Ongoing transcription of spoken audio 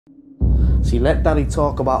So you let Danny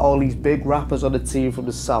talk about all these big rappers on the team from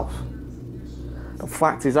the south. The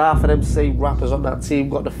fact is, half of them same rappers on that team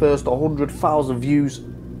got the first 100,000 views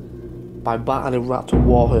by battling rap to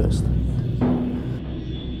Warhurst.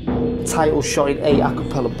 Title shot in 8 a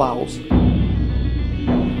cappella battles.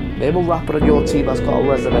 Name a rapper on your team that's got a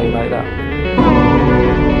resume like that.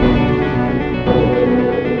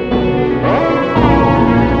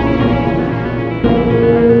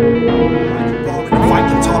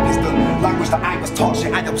 That I was taught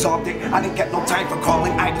shit, I absorbed it. I didn't get no time for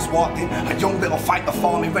calling, I just walked in. A young little fighter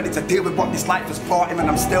for me, ready to deal with what this life has brought him. And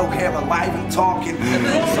I'm still here alive and talking.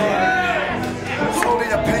 So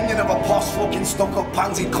the opinion of a posh fucking stuck up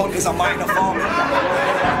pansy cunt is a minor for me.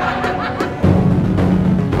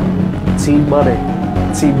 Team Money,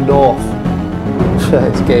 Team North.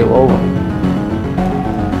 It's game over.